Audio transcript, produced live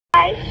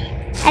guys.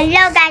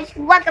 Hello guys,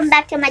 welcome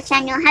back to my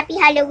channel. Happy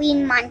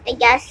Halloween month, I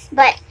guess.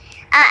 But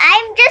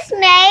I've just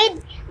made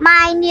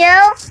my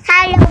new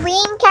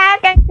Halloween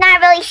character. It's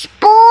not really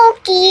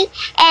spooky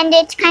and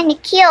it's kind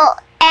of cute.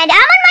 And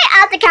I'm on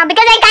my alt account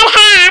because I got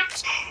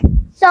hacked.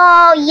 So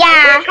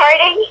yeah.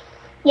 Recording?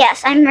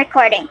 Yes, I'm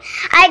recording.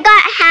 I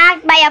got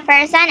hacked by a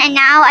person and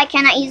now I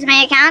cannot use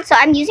my account. So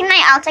I'm using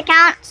my alt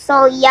account.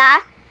 So yeah.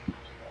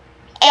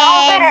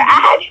 Y'all better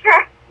add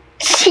her.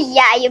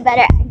 Yeah, you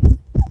better add.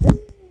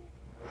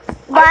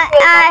 But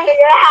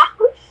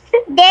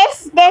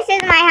this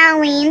is my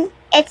Halloween.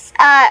 It's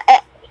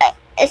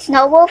a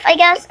snow wolf, I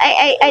guess.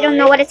 I don't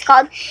know what it's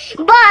called.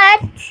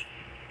 But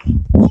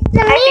in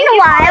the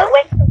meanwhile,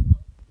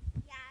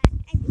 yeah, I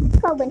think it's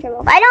called Winter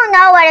Wolf. I don't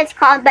know what it's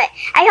called, but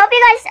I hope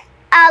you guys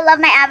love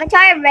my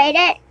avatar. Rate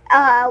it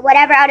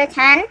whatever out of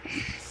 10.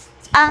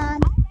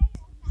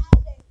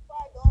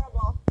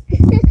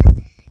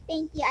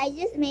 Thank you. I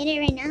just made it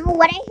right now.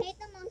 What I hate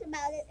the most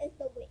about it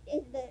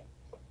is the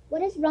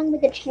what is wrong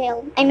with the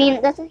tail? I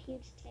mean, that's a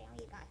huge tail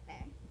you got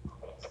there.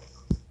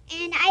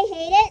 And I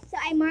hate it, so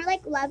I more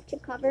like love to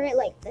cover it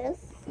like this,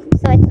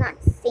 so it's not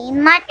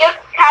seen much. Just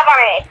cover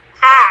it.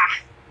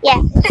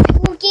 Yes, it's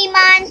spooky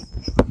month.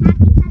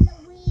 Happy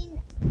Halloween.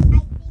 I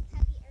think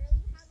happy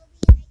early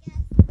Halloween, I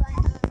guess. But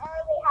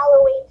Early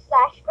Halloween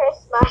 /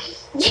 Christmas.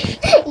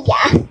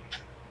 yeah.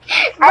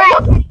 Are you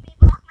kidding me?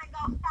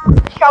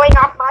 Showing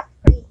off my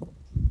screen.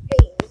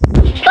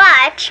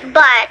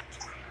 But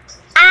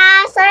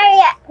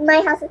sorry,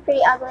 my house is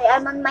pretty ugly.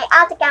 I'm on my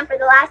alt account for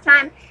the last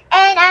time,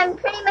 and I'm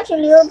pretty much a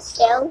noob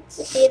still.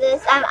 You see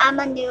this? I'm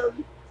a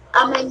noob.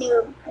 I'm a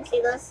noob. You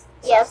see this?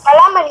 Yes.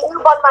 Well, I'm a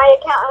noob on my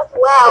account as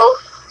well.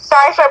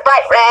 Sorry for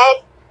bright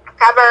red.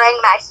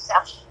 Covering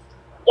myself.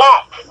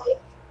 Yes.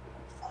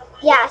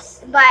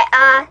 Yes, but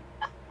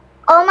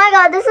oh my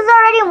God, this is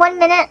already 1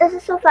 minute. This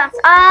is so fast.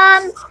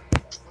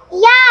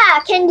 Yeah.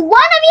 Can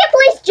one of you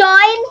please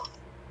join?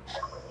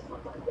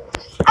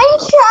 I'm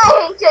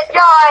trying to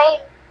join.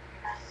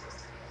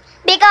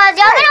 Because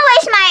you're gonna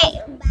waste my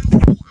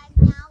battery.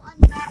 I'm now on.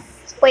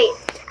 Wait,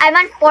 I'm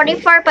on 44%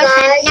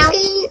 now.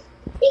 You're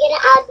gonna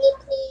add me,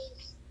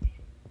 please.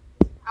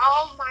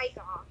 Oh my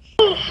gosh.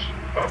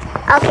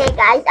 Okay,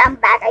 guys, I'm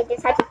back. I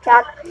just had to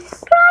talk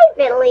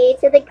privately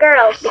to the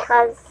girls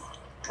because,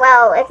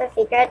 well, it's a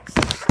secret.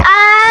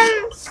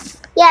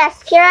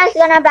 Yes, Kira's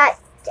gonna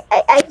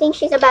I think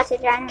she's about to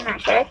join. I'm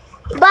not sure,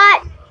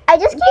 but I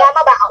just can't. Yeah,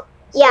 I'm about.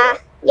 Yeah.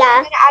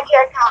 I'm gonna add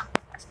your account.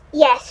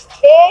 Yes.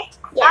 See?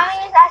 Yes.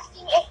 Mommy is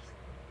asking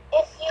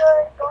if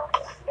you're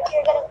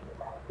gonna.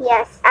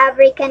 Yes,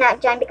 Avery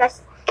cannot join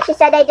because she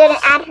said I didn't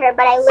add her,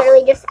 but I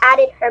literally just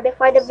added her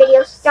before the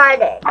video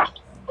started.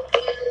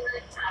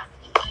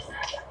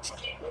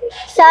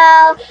 So,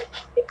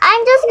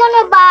 I'm just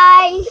gonna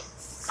buy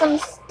some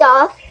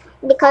stuff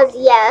because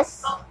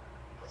yes. I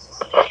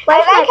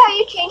like how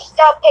you changed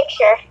the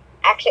picture.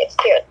 Actually, it's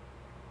cute.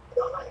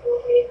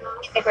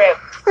 The group.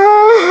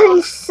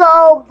 I'm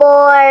so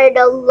bored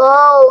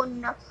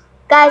alone.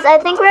 Guys, I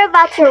think we're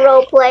about to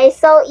roleplay.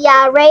 So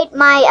yeah, rate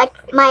my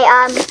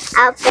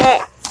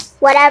outfit.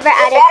 Whatever You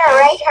out of better 10.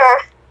 rate her.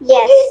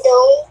 Yes. You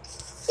don't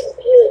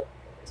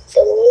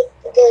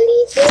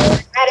delete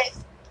it.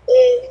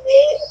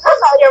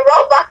 Oh, your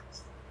robot.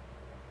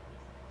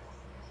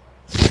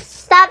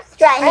 Stop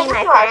threatening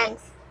my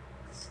friends.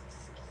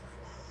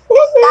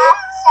 Stop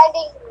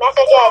sending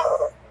messages.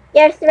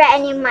 You're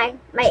threatening my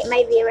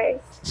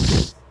viewers.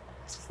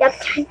 Stop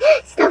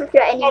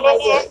threatening my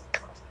viewers.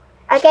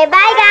 Okay,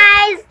 bye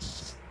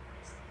guys.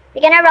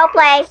 We're gonna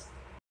roleplay.